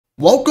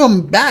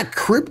Welcome back,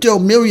 Crypto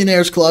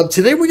Millionaires Club.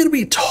 Today we're going to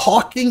be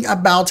talking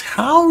about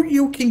how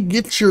you can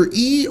get your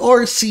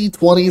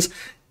ERC20s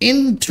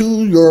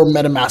into your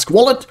MetaMask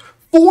wallet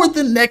for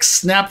the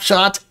next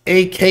snapshot,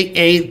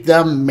 aka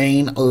the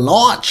main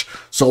launch.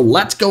 So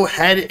let's go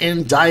ahead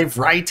and dive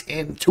right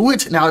into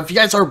it. Now, if you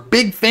guys are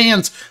big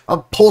fans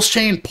of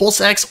Pulsechain,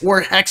 PulseX,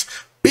 or Hex,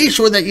 be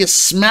sure that you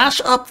smash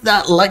up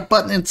that like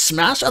button and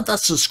smash up that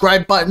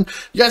subscribe button.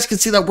 You guys can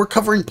see that we're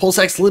covering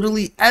PulseX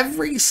literally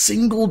every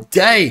single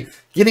day,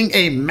 getting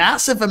a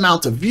massive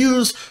amount of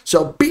views.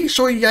 So be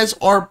sure you guys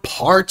are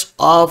part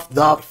of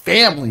the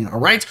family,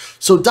 all right?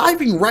 So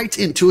diving right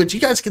into it,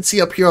 you guys can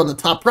see up here on the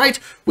top right,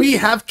 we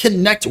have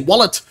Connect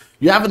Wallet.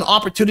 You have an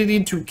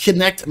opportunity to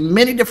connect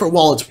many different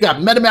wallets. We got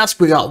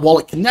MetaMask, we got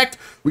Wallet Connect,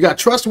 we got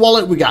Trust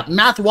Wallet, we got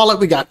Math Wallet,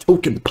 we got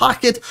Token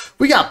Pocket,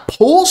 we got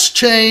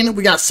Pulsechain,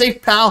 we got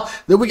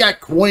SafePal, then we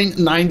got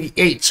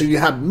Coin98. So you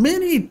have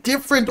many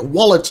different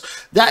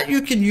wallets that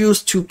you can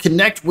use to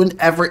connect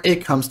whenever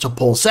it comes to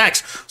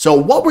PulseX. So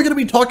what we're going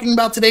to be talking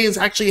about today is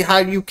actually how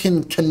you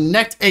can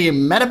connect a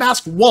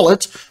MetaMask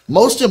wallet.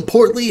 Most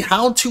importantly,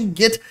 how to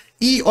get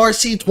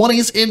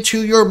ERC20s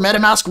into your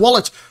MetaMask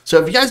wallet. So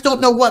if you guys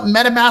don't know what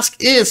MetaMask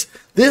is,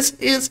 this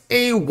is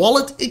a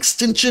wallet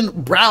extension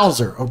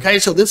browser, okay?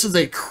 So this is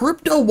a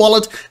crypto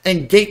wallet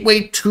and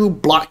gateway to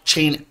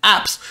blockchain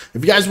apps.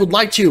 If you guys would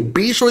like to,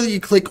 be sure that you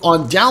click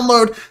on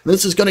download.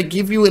 This is going to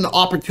give you an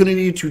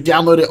opportunity to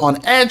download it on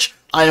Edge,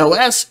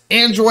 iOS,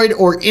 Android,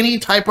 or any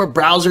type of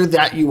browser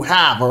that you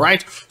have, all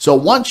right? So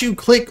once you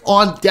click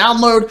on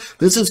download,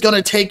 this is going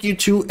to take you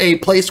to a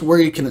place where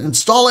you can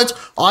install it.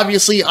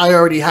 Obviously, I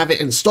already have it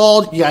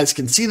installed. You guys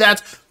can see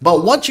that.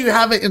 But once you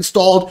have it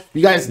installed,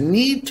 you guys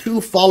need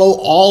to follow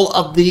all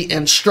of the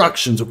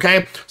instructions,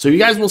 okay? So you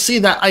guys will see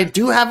that I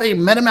do have a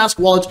MetaMask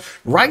wallet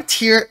right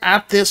here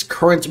at this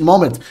current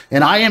moment,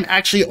 and I am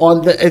actually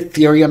on the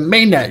Ethereum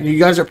mainnet. You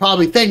guys are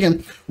probably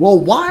thinking, well,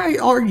 why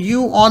are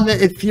you on the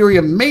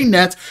Ethereum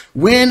mainnet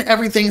when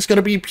everything's going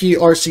to be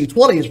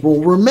ERC20s? Well,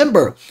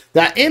 remember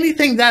that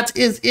anything that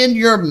is in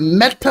your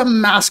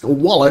MetaMask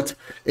wallet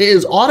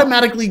is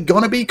automatically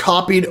going to be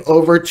copied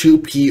over to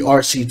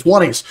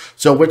ERC20s,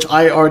 so which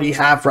I already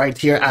have right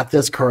here at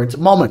this current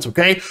moment,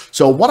 okay?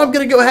 So what I'm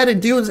going to go ahead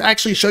and do is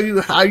actually show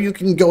you how you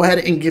can go ahead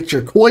and get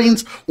your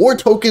coins or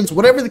tokens,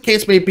 whatever the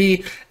case may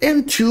be,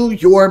 into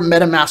your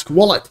MetaMask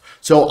wallet.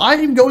 So I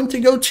am going to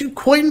go to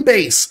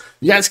Coinbase.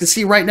 You guys can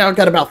see right now I've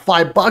got about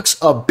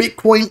 $5 of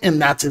Bitcoin,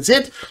 and that's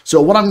it.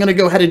 So what I'm going to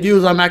go ahead and do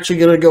is I'm actually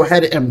going to go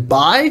ahead and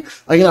buy.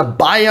 I'm going to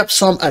buy up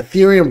some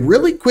Ethereum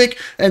really quick,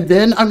 and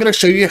then I'm going to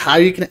show you how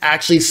you can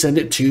actually send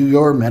it to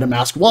your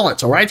MetaMask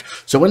wallet, all right?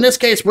 So in this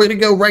case, we're going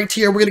to go right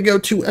here. We're going to go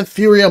to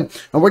Ethereum,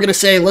 and we're going to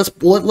say,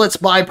 let's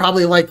buy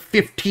probably like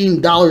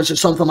 $15 or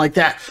something like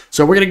that.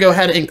 So we're going to go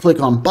ahead and click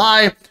on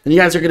buy, and you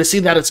guys are going to see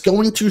that it's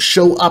going to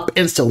show up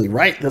instantly,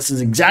 right? This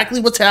is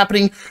exactly what's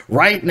happening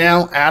right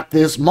now at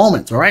this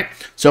moment, all right?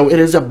 So it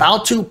is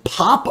about to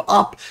pop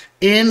up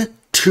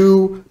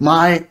into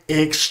my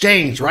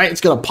exchange, right?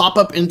 It's going to pop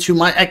up into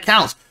my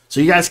account. So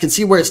you guys can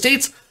see where it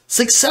states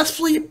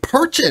successfully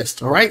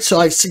purchased, all right? So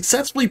I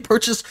successfully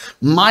purchased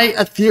my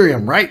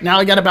Ethereum. Right now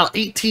I got about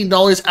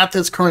 $18 at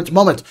this current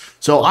moment.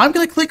 So I'm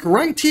going to click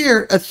right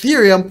here,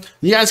 Ethereum.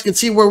 You guys can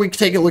see where we can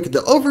take a look at the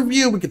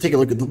overview. We can take a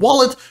look at the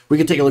wallet. We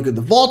can take a look at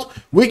the vault.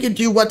 We can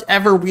do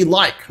whatever we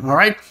like, all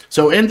right?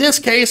 So in this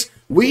case,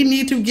 we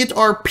need to get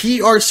our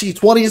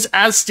ERC20s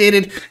as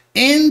stated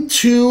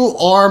into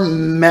our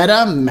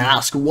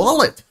MetaMask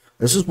wallet.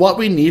 This is what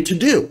we need to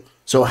do.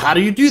 So how do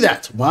you do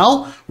that?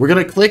 Well, we're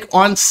going to click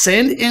on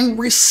send and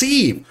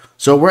receive.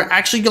 So we're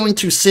actually going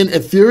to send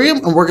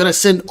Ethereum, and we're going to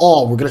send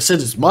all. We're going to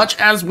send as much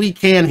as we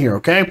can here,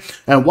 okay?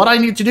 And what I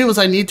need to do is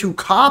I need to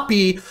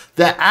copy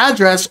the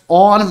address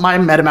on my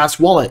MetaMask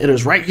wallet. It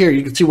is right here.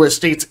 You can see where it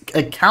states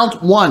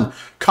account 1,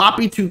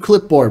 copy to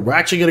clipboard. We're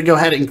actually going to go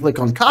ahead and click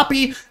on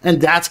copy, and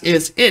that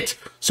is it.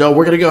 So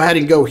we're going to go ahead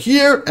and go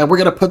here, and we're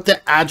going to put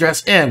the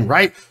address in,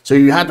 right? So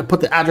you have to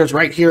put the address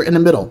right here in the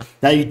middle.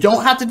 Now, you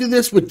don't have to do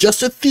this with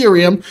just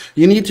Ethereum.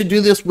 You need to do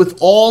this with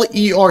all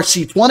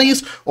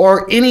ERC20s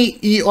or any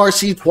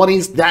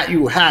ERC20s that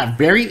you have.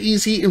 Very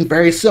easy and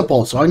very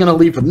simple. So I'm going to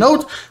leave a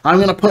note. I'm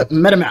going to put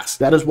MetaMask.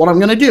 That is what I'm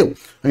going to do.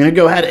 I'm going to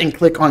go ahead and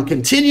click on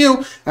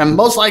continue, and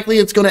most likely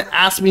it's going to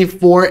ask me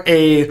for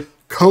a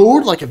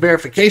code, like a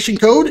verification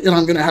code, and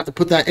I'm going to have to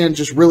put that in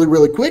just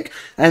really quick,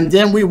 and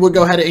then we will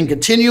go ahead and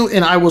continue,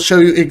 and I will show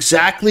you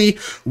exactly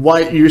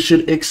what you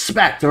should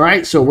expect. All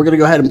right, so we're going to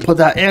go ahead and put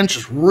that in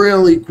just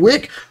really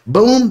quick.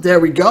 Boom, there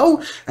we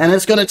go, and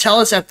it's going to tell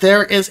us that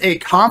there is a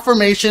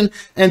confirmation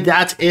and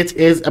that it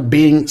is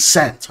being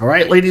sent. All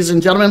right, ladies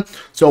and gentlemen,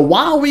 so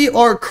while we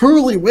are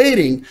currently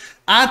waiting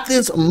at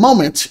this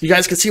moment, you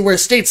guys can see where it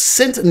states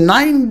sent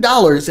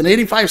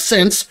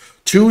 $9.85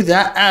 to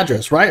that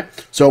address, right?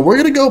 So we're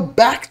going to go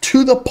back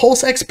to the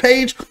PulseX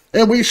page,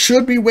 and we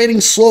should be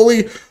waiting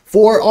slowly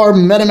for our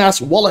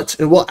MetaMask wallet.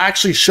 It will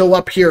actually show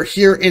up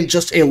here in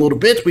just a little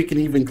bit. We can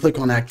even click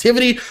on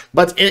activity,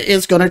 but it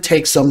is going to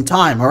take some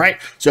time. All right.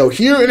 So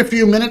here in a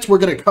few minutes, we're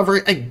going to cover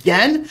it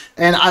again,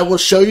 and I will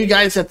show you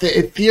guys that the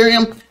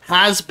Ethereum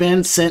has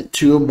been sent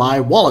to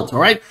my wallet. All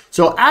right.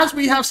 So as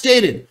we have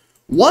stated,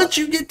 once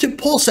you get to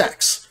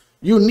PulseX,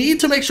 you need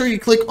to make sure you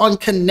click on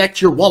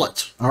connect your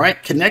wallet. All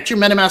right, connect your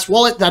MetaMask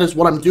wallet. That is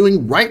what I'm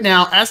doing right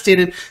now. As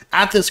stated,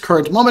 at this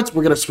current moment,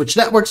 we're going to switch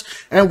networks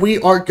and we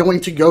are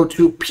going to go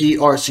to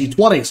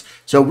ERC20s.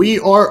 So we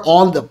are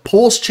on the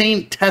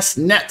Pulsechain test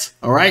net.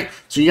 All right,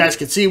 so you guys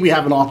can see we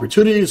have an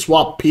opportunity to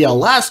swap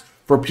PLS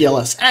for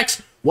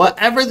PLSX,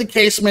 whatever the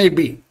case may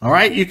be. All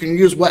right, you can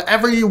use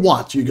whatever you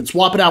want. You can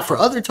swap it out for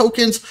other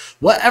tokens,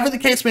 whatever the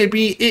case may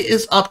be, it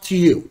is up to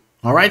you.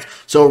 All right,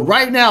 so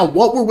right now,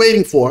 what we're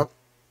waiting for,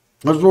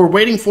 we're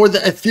waiting for the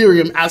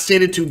Ethereum, as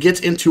stated, to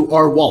get into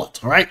our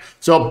wallet. All right,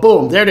 so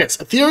boom, there it is.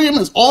 Ethereum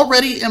is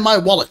already in my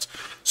wallet.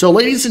 So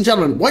ladies and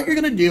gentlemen, what you're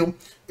going to do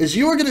is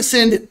you are going to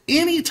send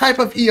any type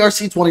of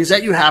ERC20s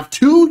that you have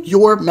to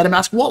your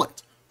MetaMask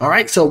wallet. All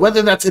right, so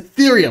whether that's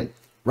Ethereum,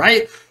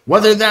 right,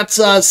 whether that's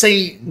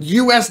say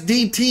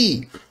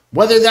USDT,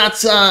 whether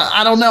that's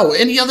I don't know,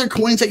 any other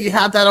coins that you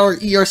have that are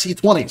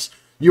ERC20s.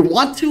 You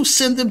want to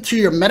send them to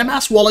your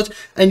MetaMask wallet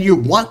and you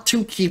want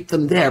to keep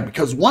them there,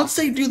 because once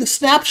they do the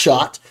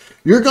snapshot,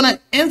 you're going to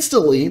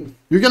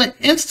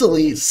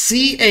instantly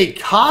see a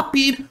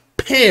copied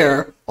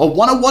pair, a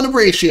 1-to-1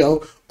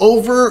 ratio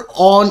over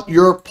on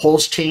your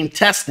Pulsechain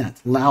testnet.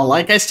 Now,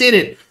 like I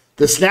stated,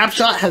 the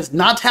snapshot has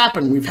not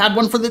happened. We've had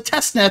one for the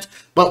testnet,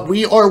 but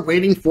we are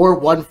waiting for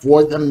one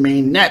for the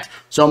main net.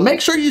 So make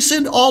sure you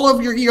send all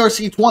of your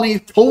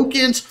ERC20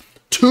 tokens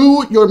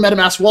to your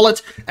MetaMask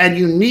wallet, and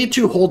you need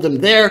to hold them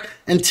there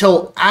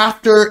until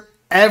after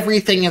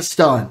everything is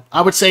done.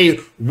 I would say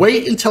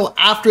wait until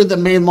after the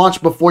main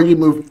launch before you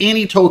move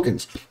any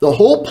tokens. The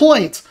whole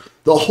point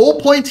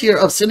here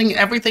of sending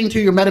everything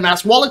to your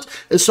MetaMask wallet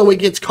is so it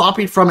gets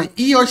copied from an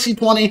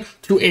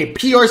ERC20 to a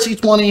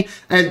PRC20,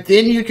 and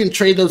then you can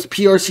trade those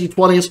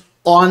PRC20s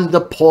on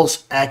the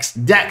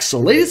PulseX DEX. So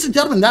ladies and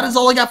gentlemen, that is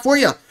all I got for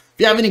you. If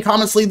you have any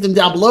comments, leave them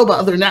down below. But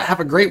other than that, have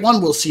a great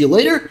one. We'll see you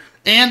later,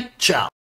 and ciao.